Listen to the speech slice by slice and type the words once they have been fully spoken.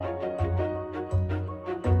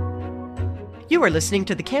You are listening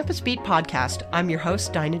to the Campus Beat podcast. I'm your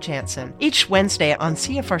host, Dinah Jansen. Each Wednesday on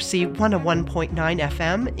CFRC 101.9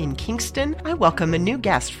 FM in Kingston, I welcome a new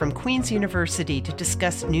guest from Queen's University to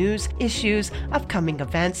discuss news, issues, upcoming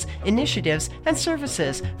events, initiatives, and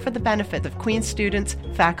services for the benefit of Queen's students,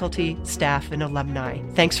 faculty, staff, and alumni.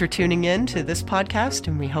 Thanks for tuning in to this podcast,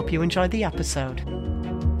 and we hope you enjoy the episode.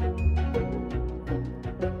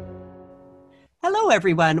 Hello,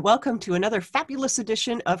 everyone. Welcome to another fabulous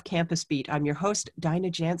edition of Campus Beat. I'm your host, Dinah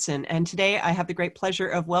Jansen, and today I have the great pleasure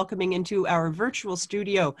of welcoming into our virtual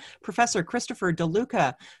studio Professor Christopher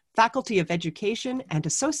DeLuca, Faculty of Education and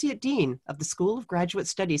Associate Dean of the School of Graduate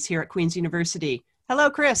Studies here at Queen's University. Hello,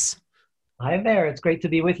 Chris. Hi there. It's great to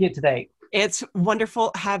be with you today. It's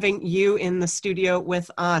wonderful having you in the studio with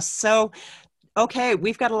us. So, okay,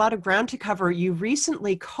 we've got a lot of ground to cover. You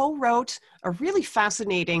recently co-wrote a really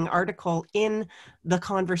fascinating article in The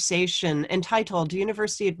Conversation entitled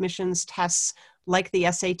University Admissions Tests Like the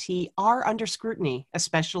SAT Are Under Scrutiny,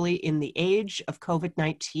 Especially in the Age of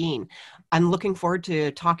COVID-19. I'm looking forward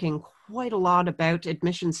to talking quite a lot about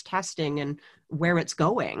admissions testing and where it's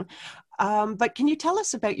going. But can you tell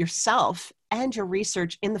us about yourself and your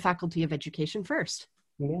research in the Faculty of Education first?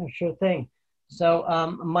 Yeah, sure thing. So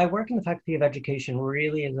my work in the Faculty of Education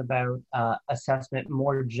really is about assessment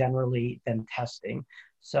more generally than testing.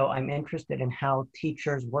 So I'm interested in how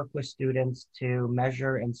teachers work with students to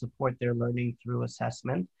measure and support their learning through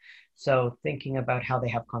assessment. So thinking about how they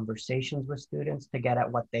have conversations with students to get at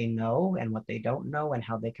what they know and what they don't know and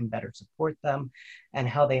how they can better support them, and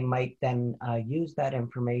how they might then use that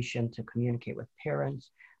information to communicate with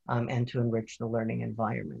parents and to enrich the learning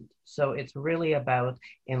environment. So it's really about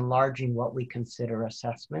enlarging what we consider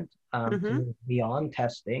assessment to move beyond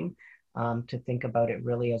testing, to think about it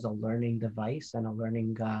really as a learning device and a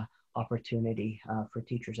learning opportunity for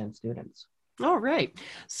teachers and students. All right.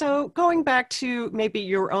 So going back to maybe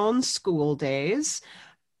your own school days,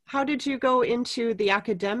 how did you go into the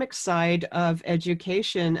academic side of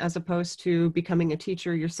education as opposed to becoming a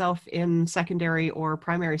teacher yourself in secondary or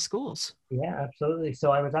primary schools? Yeah, absolutely.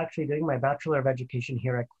 So I was actually doing my Bachelor of Education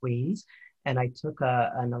here at Queen's, and I took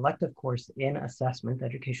an elective course in assessment,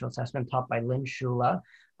 educational assessment, taught by Lynn Shula,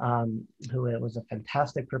 who was a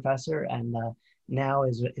fantastic professor and now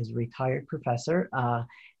is a retired professor.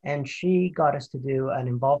 And she got us to do an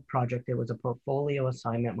involved project. It was a portfolio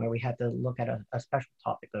assignment where we had to look at a special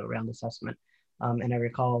topic around assessment. And I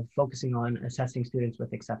recall focusing on assessing students with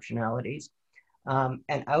exceptionalities.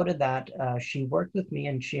 And out of that, she worked with me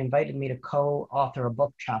and she invited me to co-author a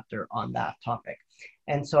book chapter on that topic.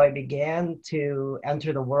 And so I began to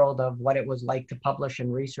enter the world of what it was like to publish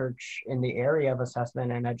and research in the area of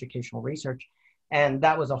assessment and educational research. And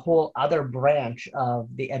that was a whole other branch of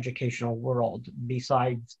the educational world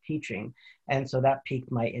besides teaching. And so that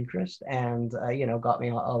piqued my interest and, got me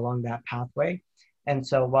along that pathway. And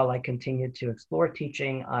so while I continued to explore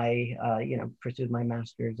teaching, I, pursued my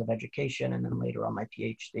master's of education and then later on my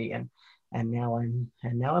PhD. And now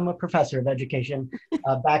I'm a professor of education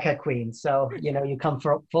back at Queen's. So, you come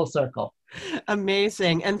full circle.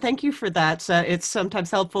 Amazing. And thank you for that. It's sometimes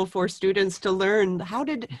helpful for students to learn how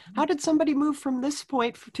did somebody move from this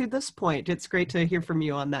point to this point. It's great to hear from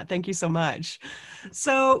you on that. Thank you so much.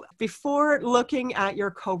 So before looking at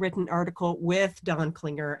your co-written article with Don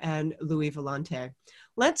Klinger and Louis Vellante,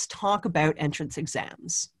 let's talk about entrance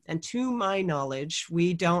exams. And to my knowledge,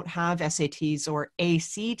 we don't have SATs or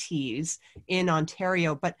ACTs in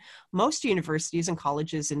Ontario, but most universities and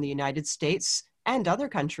colleges in the United States and other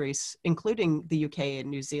countries, including the UK and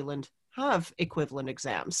New Zealand, have equivalent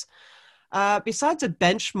exams. Besides a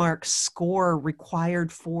benchmark score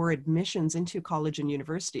required for admissions into college and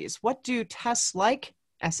universities, what do tests like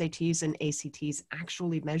SATs and ACTs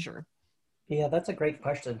actually measure? Yeah, that's a great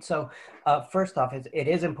question. So first off, it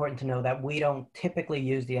is important to know that we don't typically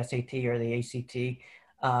use the SAT or the ACT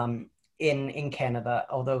in Canada,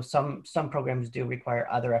 although some programs do require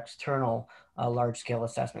other external large-scale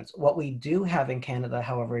assessments. What we do have in Canada,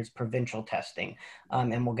 however, is provincial testing,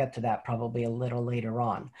 and we'll get to that probably a little later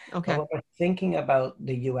on. Okay. But when we're thinking about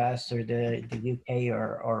the US or the UK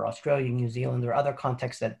or Australia, New Zealand, or other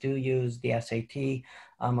contexts that do use the SAT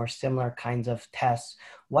or similar kinds of tests,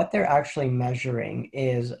 what they're actually measuring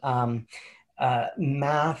is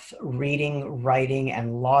math, reading, writing,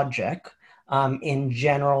 and logic in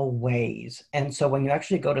general ways. And so when you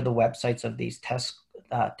actually go to the websites of these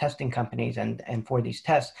testing companies and for these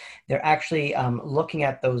tests, they're actually looking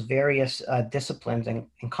at those various disciplines and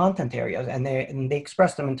content areas, and they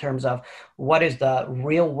express them in terms of what is the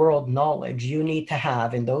real world knowledge you need to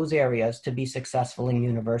have in those areas to be successful in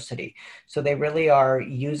university. So they really are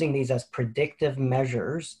using these as predictive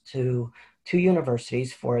measures to to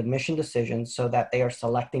universities for admission decisions so that they are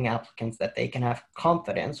selecting applicants that they can have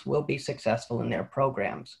confidence will be successful in their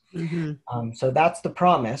programs. Mm-hmm. So that's the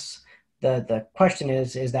promise. The question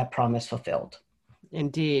is that promise fulfilled?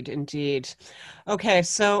 Indeed, indeed. Okay,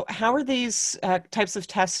 so how are these types of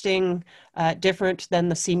testing different than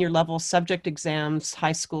the senior level subject exams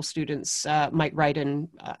high school students might write in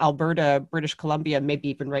Alberta, British Columbia, maybe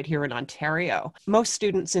even right here in Ontario? Most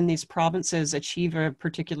students in these provinces achieve a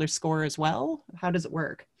particular score as well. How does it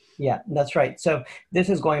work? Yeah, that's right. So this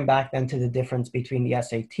is going back then to the difference between the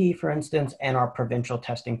SAT, for instance, and our provincial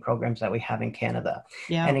testing programs that we have in Canada.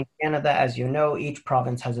 Yeah. And in Canada, as you know, each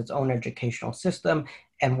province has its own educational system.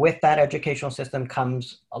 And with that educational system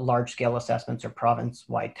comes a large-scale assessments or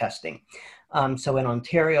province-wide testing. So in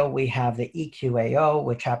Ontario, we have the EQAO,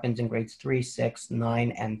 which happens in grades 3, 6,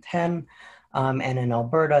 9, and 10. And in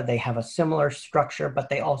Alberta, they have a similar structure, but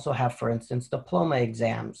they also have, for instance, diploma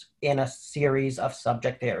exams in a series of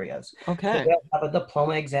subject areas. So Okay. they'll have a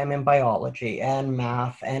diploma exam in biology and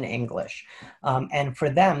math and English. And for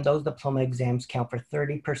them, those diploma exams count for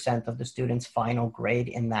 30% of the student's final grade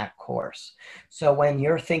in that course. So when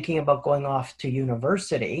you're thinking about going off to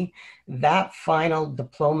university, that final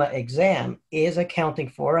diploma exam is accounting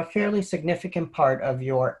for a fairly significant part of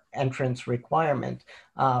your entrance requirement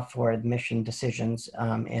for admission decisions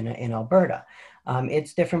in Alberta.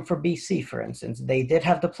 It's different for BC, for instance. They did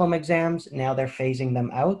have diploma exams. Now they're phasing them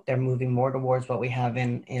out. They're moving more towards what we have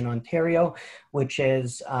in Ontario, which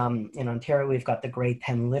is in Ontario, we've got the grade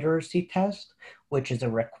 10 literacy test, which is a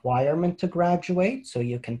requirement to graduate. So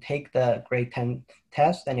you can take the grade 10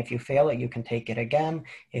 test, and if you fail it, you can take it again.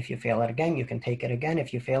 If you fail it again, you can take it again.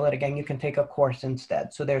 If you fail it again, you can take a course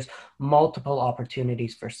instead. So there's multiple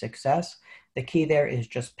opportunities for success. The key there is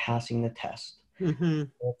just passing the test. Mm-hmm.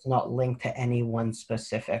 It's not linked to any one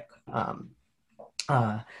specific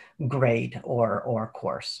uh, grade or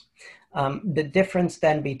course. The difference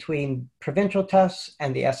then between provincial tests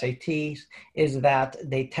and the SATs is that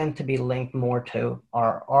they tend to be linked more to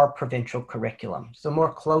our provincial curriculum. So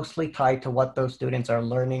more closely tied to what those students are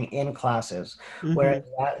learning in classes, Mm-hmm. whereas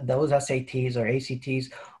those SATs or ACTs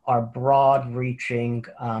are broad reaching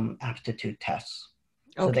aptitude tests.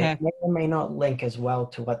 So they Okay. may or may not link as well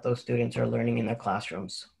to what those students are learning in their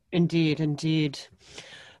classrooms. Indeed, indeed.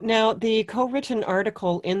 Now, the co-written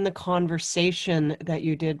article in the conversation that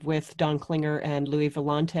you did with Don Klinger and Louis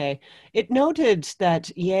Vellante, it noted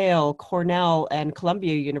that Yale, Cornell, and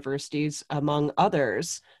Columbia universities, among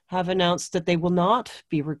others, have announced that they will not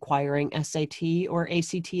be requiring SAT or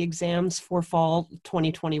ACT exams for fall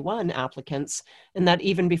 2021 applicants, and that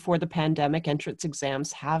even before the pandemic, entrance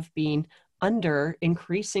exams have been under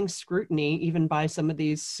increasing scrutiny, even by some of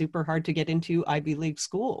these super hard to get into Ivy League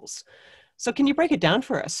schools. So can you break it down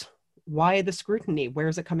for us? Why the scrutiny? Where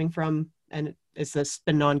is it coming from? And is this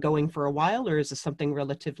been ongoing for a while, or is this something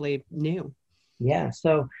relatively new? Yeah,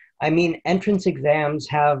 so I mean, entrance exams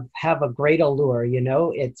have a great allure. You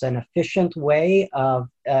know, it's an efficient way of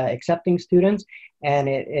accepting students, and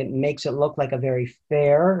it makes it look like a very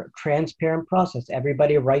fair, transparent process.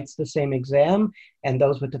 Everybody writes the same exam, and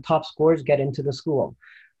those with the top scores get into the school.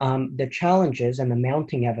 The challenges and the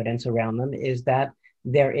mounting evidence around them is that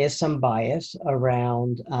there is some bias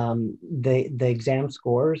around the exam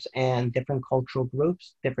scores and different cultural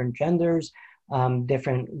groups, different genders,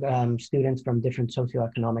 different students from different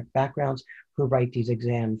socioeconomic backgrounds who write these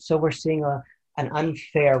exams. So we're seeing an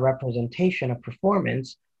unfair representation of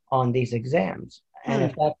performance on these exams. And Hmm.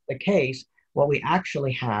 if that's the case, what we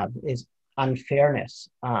actually have is unfairness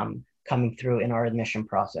coming through in our admission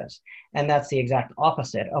process. And that's the exact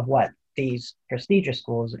opposite of what these prestigious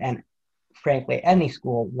schools and frankly any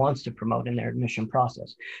school wants to promote in their admission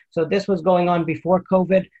process. So this was going on before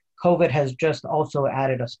COVID. COVID has just also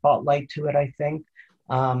added a spotlight to it, I think.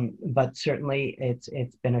 But certainly it's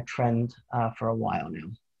been a trend for a while now.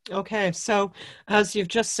 Okay, so as you've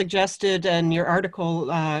just suggested, and your article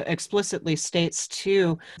explicitly states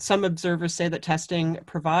too, some observers say that testing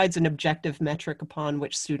provides an objective metric upon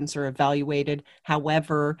which students are evaluated.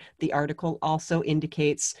 However, the article also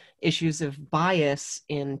indicates issues of bias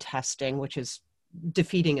in testing, which is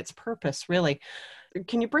defeating its purpose, really.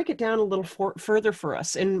 Can you break it down a little further for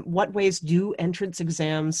us? In what ways do entrance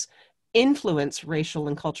exams influence racial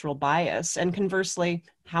and cultural bias? And conversely,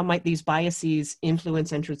 how might these biases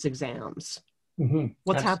influence entrance exams? What's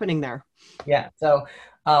Absolutely. happening there? Yeah. So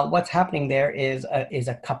what's happening there is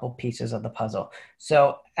a couple pieces of the puzzle.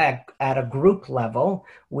 So at a group level,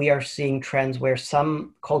 we are seeing trends where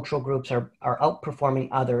some cultural groups are outperforming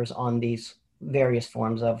others on these various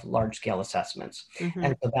forms of large scale assessments. Mm-hmm.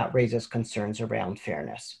 And so that raises concerns around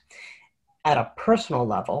fairness. At a personal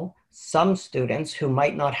level, some students who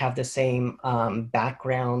might not have the same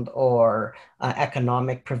background or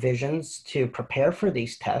economic provisions to prepare for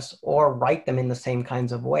these tests or write them in the same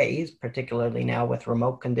kinds of ways, particularly now with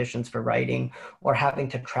remote conditions for writing or having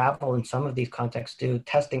to travel in some of these contexts to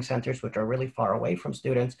testing centers, which are really far away from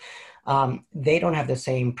students, they don't have the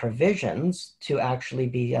same provisions to actually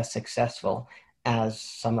be as successful as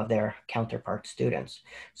some of their counterpart students.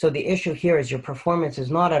 So the issue here is your performance is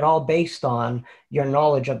not at all based on your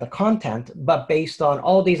knowledge of the content, but based on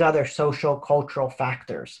all these other social, cultural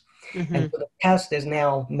factors. Mm-hmm. And so the test is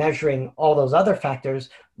now measuring all those other factors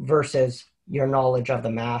versus your knowledge of the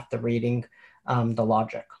math, the reading, the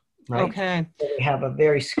logic, right? Okay. So we have a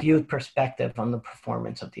very skewed perspective on the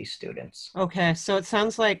performance of these students. Okay, so it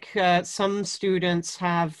sounds like some students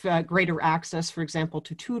have greater access, for example,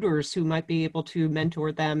 to tutors who might be able to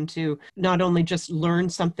mentor them to not only just learn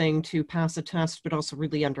something to pass a test, but also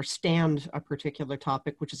really understand a particular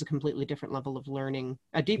topic, which is a completely different level of learning,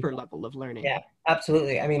 a deeper level of learning. Yeah,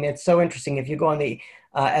 absolutely. I mean, it's so interesting. If you go on the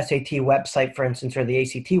SAT website, for instance, or the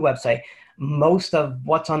ACT website, most of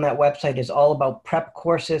what's on that website is all about prep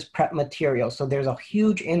courses, prep materials. So there's a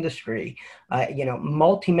huge industry,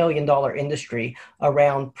 multi-million-dollar industry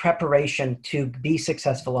around preparation to be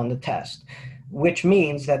successful on the test, which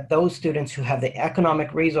means that those students who have the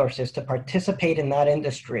economic resources to participate in that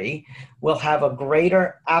industry will have a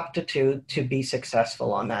greater aptitude to be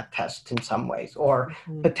successful on that test in some ways, or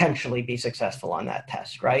potentially be successful on that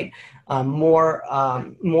test, right? More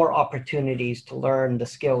opportunities to learn the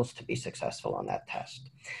skills to be successful on that test.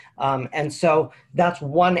 And so that's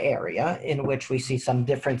one area in which we see some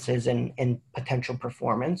differences in potential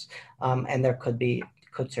performance. And there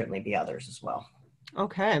could certainly be others as well.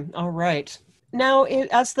 Okay, all right. Now,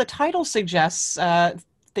 as the title suggests,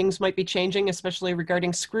 things might be changing, especially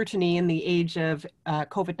regarding scrutiny in the age of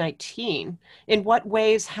COVID-19. In what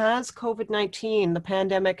ways has COVID-19, the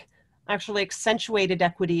pandemic, actually accentuated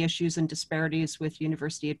equity issues and disparities with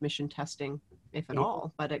university admission testing, if at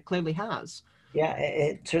all? But it clearly has. Yeah,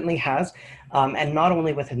 it certainly has. And not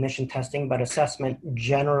only with admission testing, but assessment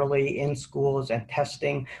generally in schools and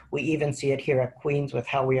testing. We even see it here at Queen's with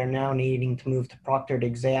how we are now needing to move to proctored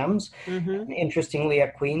exams. Mm-hmm. And interestingly,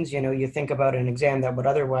 at Queen's, you think about an exam that would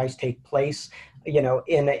otherwise take place, in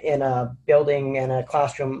a building and a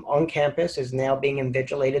classroom on campus is now being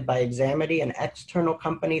invigilated by Examity, an external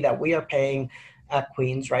company that we are paying at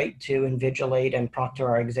Queen's, right, to invigilate and proctor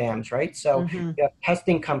our exams, right? So you have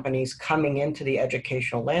testing companies coming into the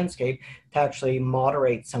educational landscape to actually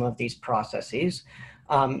moderate some of these processes.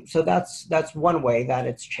 So that's one way that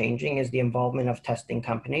it's changing, is the involvement of testing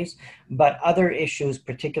companies. But other issues,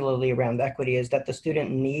 particularly around equity, is that the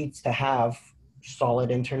student needs to have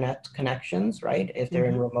solid internet connections, right? If they're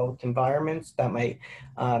in remote environments, that might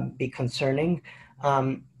be concerning.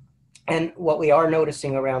 And what we are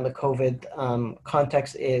noticing around the COVID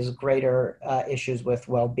context is greater issues with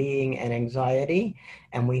well-being and anxiety.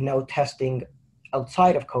 And we know testing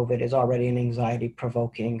outside of COVID is already an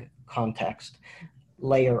anxiety-provoking context.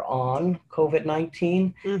 Layer on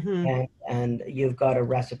COVID-19, and you've got a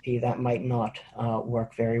recipe that might not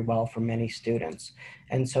work very well for many students.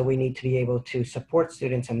 And so we need to be able to support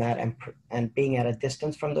students in that, and being at a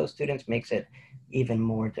distance from those students makes it even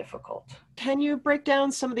more difficult. Can you break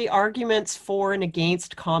down some of the arguments for and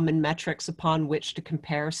against common metrics upon which to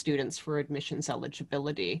compare students for admissions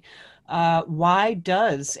eligibility? Why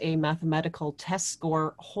does a mathematical test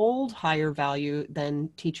score hold higher value than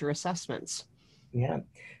teacher assessments? Yeah,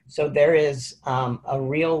 so there is a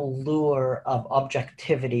real lure of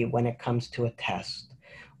objectivity when it comes to a test.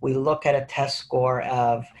 We look at a test score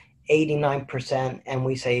of 89% and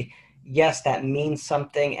we say, yes, that means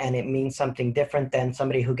something, and it means something different than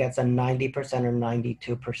somebody who gets a 90% or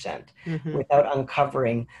 92%, without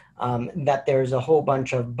uncovering that there's a whole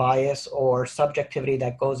bunch of bias or subjectivity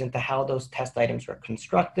that goes into how those test items were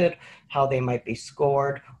constructed, how they might be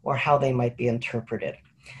scored, or how they might be interpreted.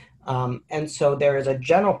 And so there is a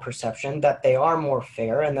general perception that they are more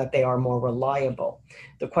fair and that they are more reliable.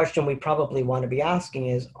 The question we probably want to be asking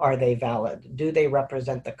is, are they valid? Do they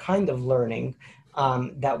represent the kind of learning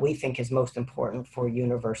that we think is most important for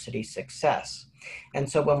university success? And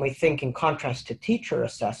so when we think in contrast to teacher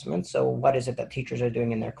assessments, so what is it that teachers are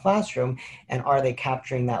doing in their classroom, and are they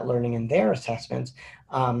capturing that learning in their assessments?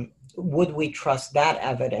 Would we trust that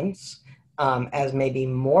evidence as maybe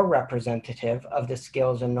more representative of the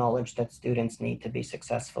skills and knowledge that students need to be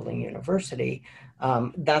successful in university?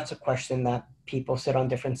 That's a question that people sit on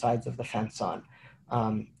different sides of the fence on.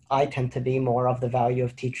 I tend to be more of the value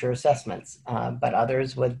of teacher assessments, but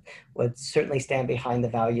others would certainly stand behind the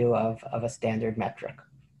value of a standard metric.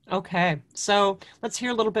 Okay, so let's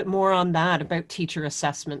hear a little bit more on that about teacher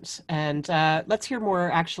assessment. And let's hear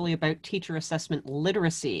more actually about teacher assessment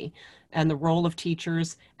literacy and the role of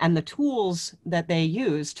teachers and the tools that they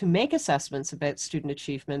use to make assessments about student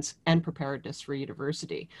achievements and preparedness for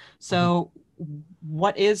university. Mhm. So,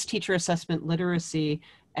 what is teacher assessment literacy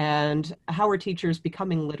and how are teachers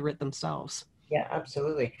becoming literate themselves? Yeah,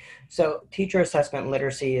 absolutely. So teacher assessment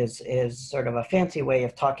literacy is sort of a fancy way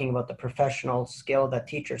of talking about the professional skill that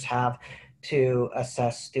teachers have to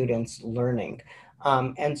assess students' learning.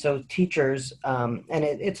 And so teachers, and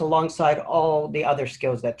it's alongside all the other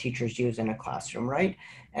skills that teachers use in a classroom, right?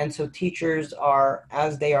 And so teachers are,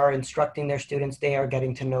 as they are instructing their students, they are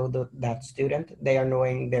getting to know that student. They are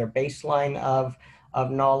knowing their baseline of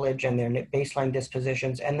knowledge and their baseline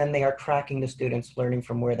dispositions, and then they are tracking the students' learning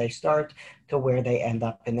from where they start to where they end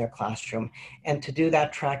up in their classroom. And to do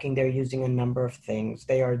that tracking, they're using a number of things.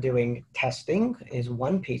 They are doing testing is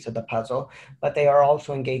one piece of the puzzle, but they are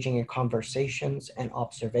also engaging in conversations and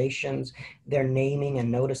observations. They're naming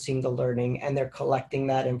and noticing the learning, and they're collecting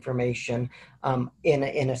that information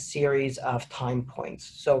in a series of time points.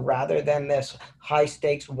 So rather than this high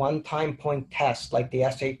stakes one time point test like the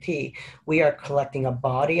SAT, we are collecting a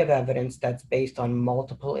body of evidence that's based on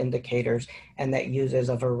multiple indicators and that uses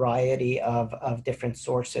a variety of different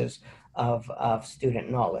sources of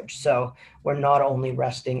student knowledge. So we're not only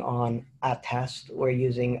resting on a test, we're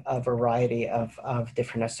using a variety of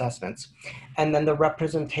different assessments. And then the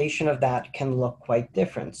representation of that can look quite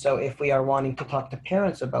different. So if we are wanting to talk to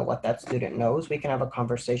parents about what that student knows, we can have a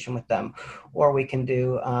conversation with them, or we can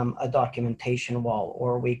do a documentation wall,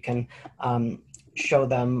 or we can show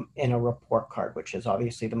them in a report card, which is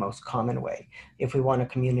obviously the most common way. If we want to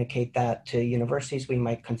communicate that to universities, we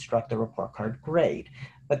might construct a report card grade,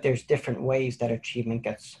 but there's different ways that achievement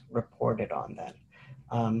gets reported on that.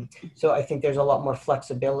 So I think there's a lot more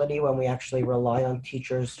flexibility when we actually rely on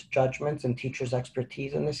teachers' judgments and teachers'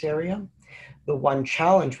 expertise in this area. The one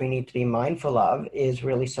challenge we need to be mindful of is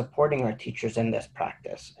really supporting our teachers in this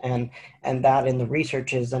practice. And that in the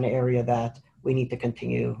research is an area that we need to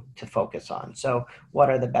continue to focus on. So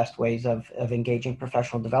what are the best ways of engaging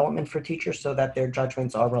professional development for teachers so that their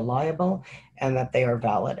judgments are reliable and that they are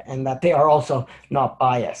valid and that they are also not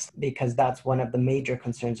biased, because that's one of the major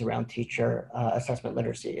concerns around teacher assessment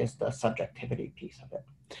literacy is the subjectivity piece of it.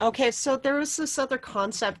 Okay, so there was this other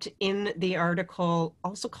concept in the article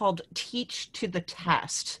also called teach to the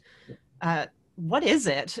test. What is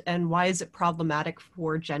it and why is it problematic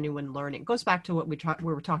for genuine learning? It goes back to what we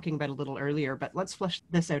were talking about a little earlier, but let's flesh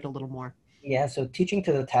this out a little more. Yeah, so teaching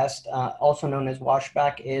to the test, also known as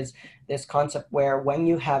washback, is this concept where when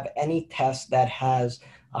you have any test that has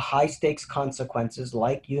a high stakes consequences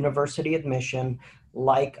like university admission,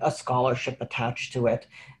 like a scholarship attached to it,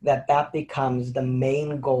 that becomes the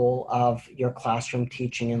main goal of your classroom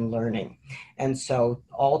teaching and learning. And so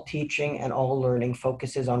all teaching and all learning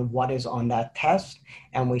focuses on what is on that test,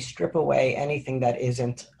 and we strip away anything that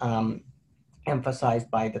isn't emphasized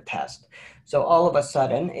by the test. So all of a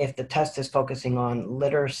sudden, if the test is focusing on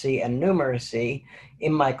literacy and numeracy,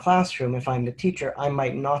 in my classroom, if I'm the teacher, I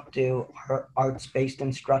might not do arts-based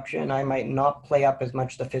instruction. I might not play up as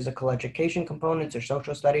much the physical education components or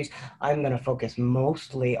social studies. I'm going to focus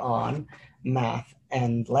mostly on math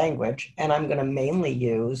and language, and I'm going to mainly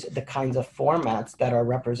use the kinds of formats that are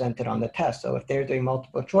represented on the test. So if they're doing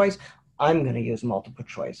multiple choice, I'm going to use multiple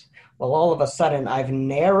choice. Well, all of a sudden, I've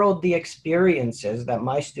narrowed the experiences that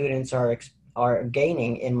my students are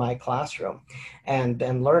gaining in my classroom, and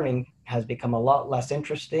then learning has become a lot less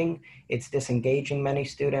interesting. It's disengaging many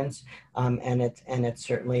students, and it's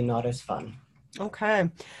certainly not as fun. Okay.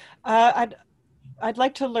 I'd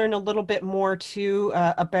like to learn a little bit more too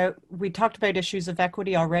about, we talked about issues of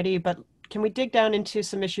equity already, but can we dig down into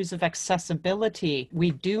some issues of accessibility?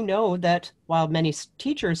 We do know that while many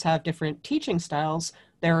teachers have different teaching styles,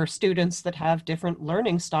 there are students that have different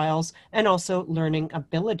learning styles and also learning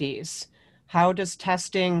abilities. How does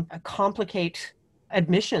testing complicate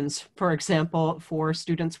admissions, for example, for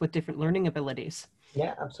students with different learning abilities?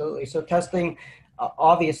 Yeah, absolutely. So testing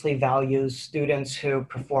obviously values students who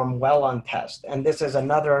perform well on test. And this is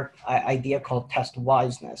another idea called test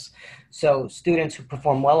wiseness. So students who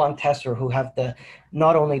perform well on tests, or who have the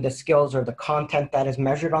not only the skills or the content that is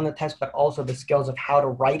measured on the test, but also the skills of how to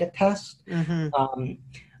write a test, Mm-hmm. um,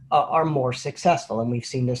 are more successful. And we've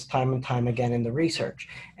seen this time and time again in the research.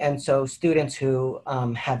 And so students who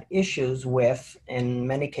have issues with, in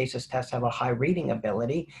many cases, tests have a high reading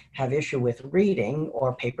ability, have issue with reading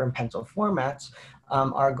or paper and pencil formats,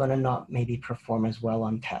 are going to not maybe perform as well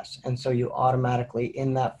on tests. And so you automatically,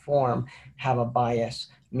 in that form, have a bias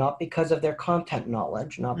not because of their content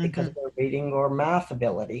knowledge, not because Mm-hmm. of their reading or math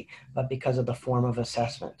ability, but because of the form of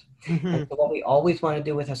assessment. And Mm-hmm. so what we always want to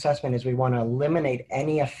do with assessment is we want to eliminate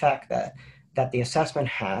any effect that the assessment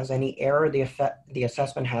has, any error the effect the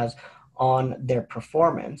assessment has on their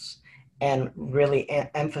performance, and really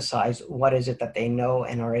emphasize what is it that they know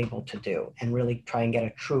and are able to do, and really try and get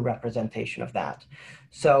a true representation of that.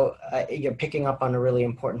 So you're picking up on a really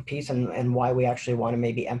important piece, and why we actually want to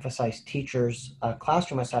maybe emphasize teachers'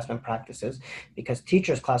 classroom assessment practices, because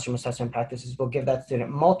teachers' classroom assessment practices will give that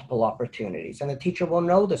student multiple opportunities, and the teacher will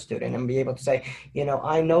know the student and be able to say,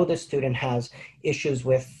 I know this student has issues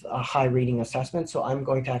with a high reading assessment, so I'm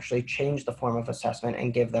going to actually change the form of assessment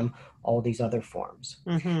and give them all these other forms.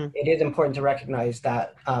 Mm-hmm. It is important to recognize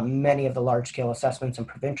that many of the large scale assessments and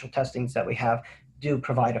provincial testings that we have do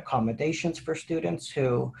provide accommodations for students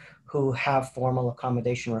who have formal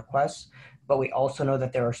accommodation requests. But we also know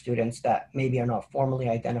that there are students that maybe are not formally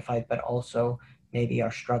identified, but also maybe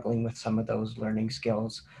are struggling with some of those learning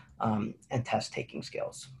skills and test taking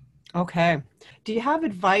skills. Okay. Do you have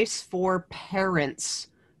advice for parents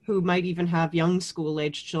who might even have young school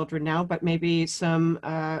aged children now, but maybe some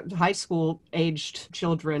high school aged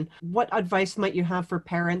children? What advice might you have for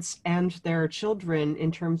parents and their children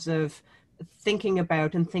in terms of thinking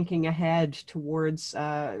about and thinking ahead towards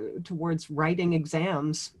writing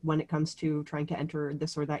exams when it comes to trying to enter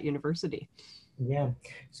this or that university? Yeah,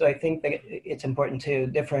 so I think that it's important to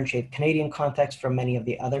differentiate Canadian context from many of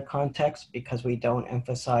the other contexts, because we don't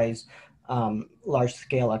emphasize large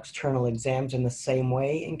scale external exams in the same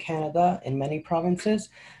way in Canada in many provinces.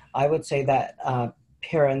 I would say that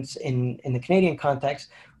parents in the Canadian context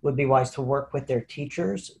would be wise to work with their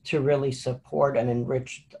teachers to really support an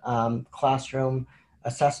enriched classroom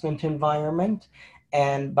assessment environment.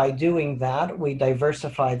 And by doing that, we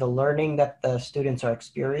diversify the learning that the students are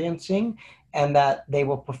experiencing, and that they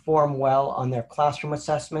will perform well on their classroom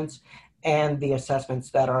assessments and the assessments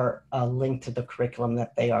that are linked to the curriculum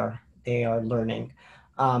that they are learning.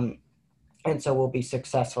 Um, and so we'll be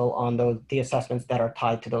successful on the assessments that are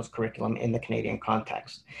tied to those curriculum in the Canadian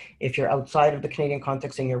context. If you're outside of the Canadian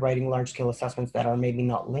context and you're writing large scale assessments that are maybe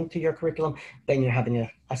not linked to your curriculum, then you're having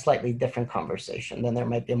a slightly different conversation. Then there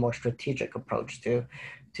might be a more strategic approach to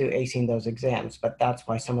acing those exams, but that's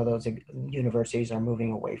why some of those universities are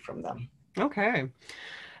moving away from them. Okay.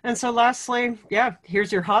 And so lastly, yeah,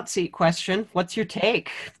 here's your hot seat question. What's your take?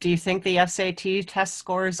 Do you think the SAT test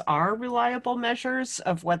scores are reliable measures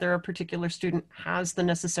of whether a particular student has the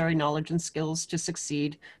necessary knowledge and skills to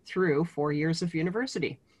succeed through 4 years of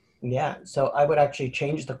university? Yeah, so I would actually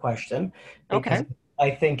change the question, because Okay. I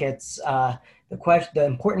think it's the question. The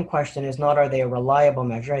important question is not, are they a reliable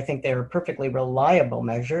measure? I think they're a perfectly reliable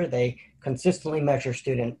measure. They consistently measure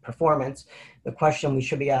student performance. The question we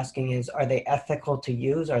should be asking is, are they ethical to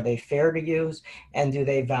use? Are they fair to use? And do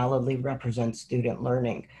they validly represent student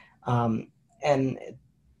learning? And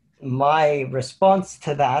my response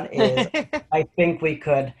to that is, I think we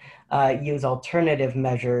could use alternative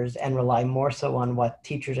measures and rely more so on what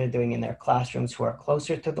teachers are doing in their classrooms, who are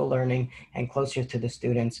closer to the learning and closer to the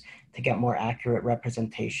students, to get more accurate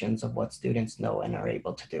representations of what students know and are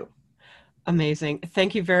able to do. Amazing.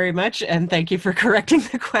 Thank you very much. And thank you for correcting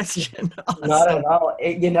the question. Not Awesome. at all.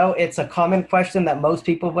 It's a common question that most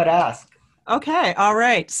people would ask. Okay, all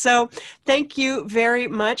right. So thank you very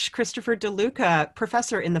much, Christopher DeLuca,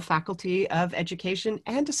 professor in the Faculty of Education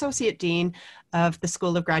and Associate Dean of the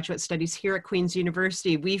School of Graduate Studies here at Queen's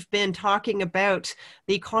University. We've been talking about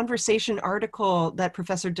the conversation article that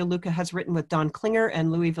Professor DeLuca has written with Don Klinger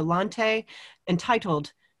and Louis Vellante,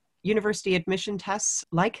 entitled University Admission Tests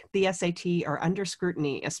Like the SAT Are Under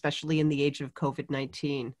Scrutiny, Especially in the Age of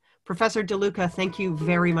COVID-19. Professor DeLuca, thank you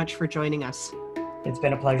very much for joining us. It's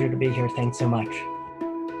been a pleasure to be here. Thanks so much.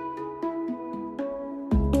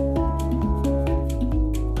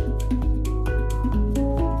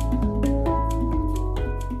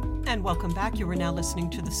 And welcome back. You are now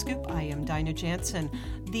listening to The Scoop. I am Dinah Jansen.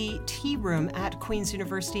 The Tea Room at Queen's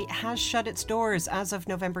University has shut its doors as of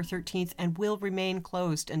November 13th and will remain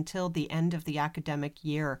closed until the end of the academic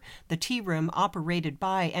year. The Tea Room, operated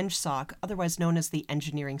by ENGSOC, otherwise known as the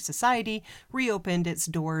Engineering Society, reopened its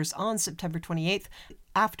doors on September 28th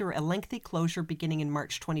after a lengthy closure beginning in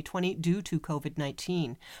March 2020 due to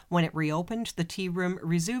COVID-19. When it reopened, the Tea Room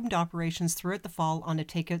resumed operations throughout the fall on a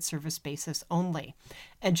takeout service basis only.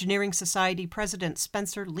 Engineering Society President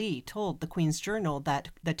Spencer Lee told the Queen's Journal that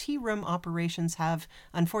the Tea Room operations have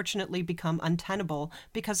unfortunately become untenable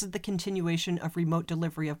because of the continuation of remote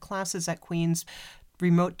delivery of classes at Queen's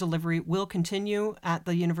Remote delivery will continue at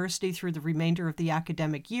the university through the remainder of the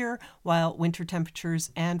academic year, while winter temperatures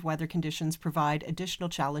and weather conditions provide additional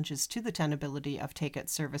challenges to the tenability of Take-It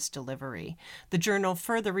service delivery. The Journal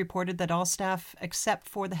further reported that all staff, except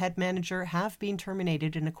for the head manager, have been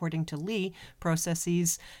terminated, and according to Lee,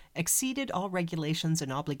 processes exceeded all regulations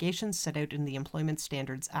and obligations set out in the Employment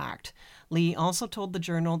Standards Act. Lee also told the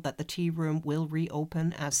Journal that the tea room will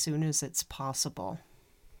reopen as soon as it's possible.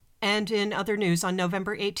 And in other news, on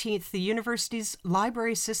November 18th, the university's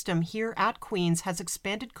library system here at Queen's has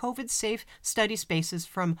expanded COVID-safe study spaces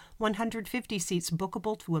from 150 seats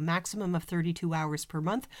bookable to a maximum of 32 hours per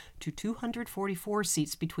month to 244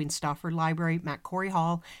 seats between Stauffer Library, McCory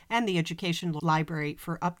Hall, and the Education Library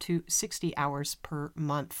for up to 60 hours per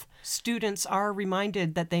month. Students are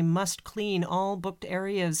reminded that they must clean all booked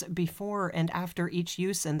areas before and after each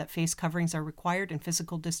use, and that face coverings are required and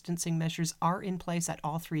physical distancing measures are in place at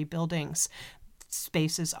all three buildings.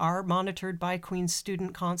 Spaces are monitored by Queen's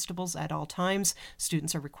student constables at all times.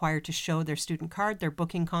 Students are required to show their student card, their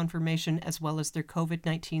booking confirmation, as well as their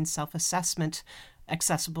COVID-19 self-assessment,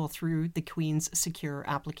 accessible through the Queen's secure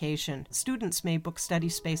application. Students may book study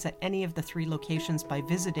space at any of the three locations by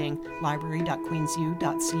visiting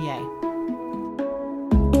library.queensu.ca.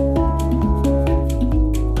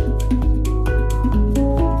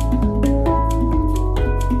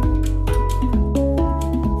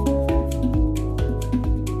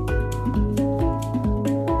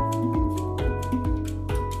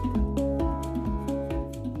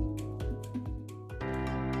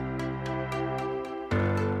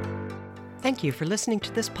 Thank you for listening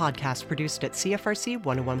to this podcast produced at CFRC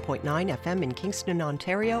 101.9 FM in Kingston,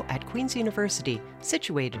 Ontario at Queen's University,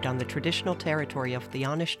 situated on the traditional territory of the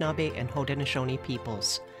Anishinaabe and Haudenosaunee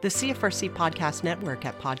peoples. The CFRC Podcast Network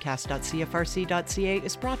at podcast.cfrc.ca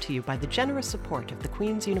is brought to you by the generous support of the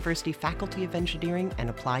Queen's University Faculty of Engineering and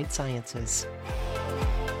Applied Sciences.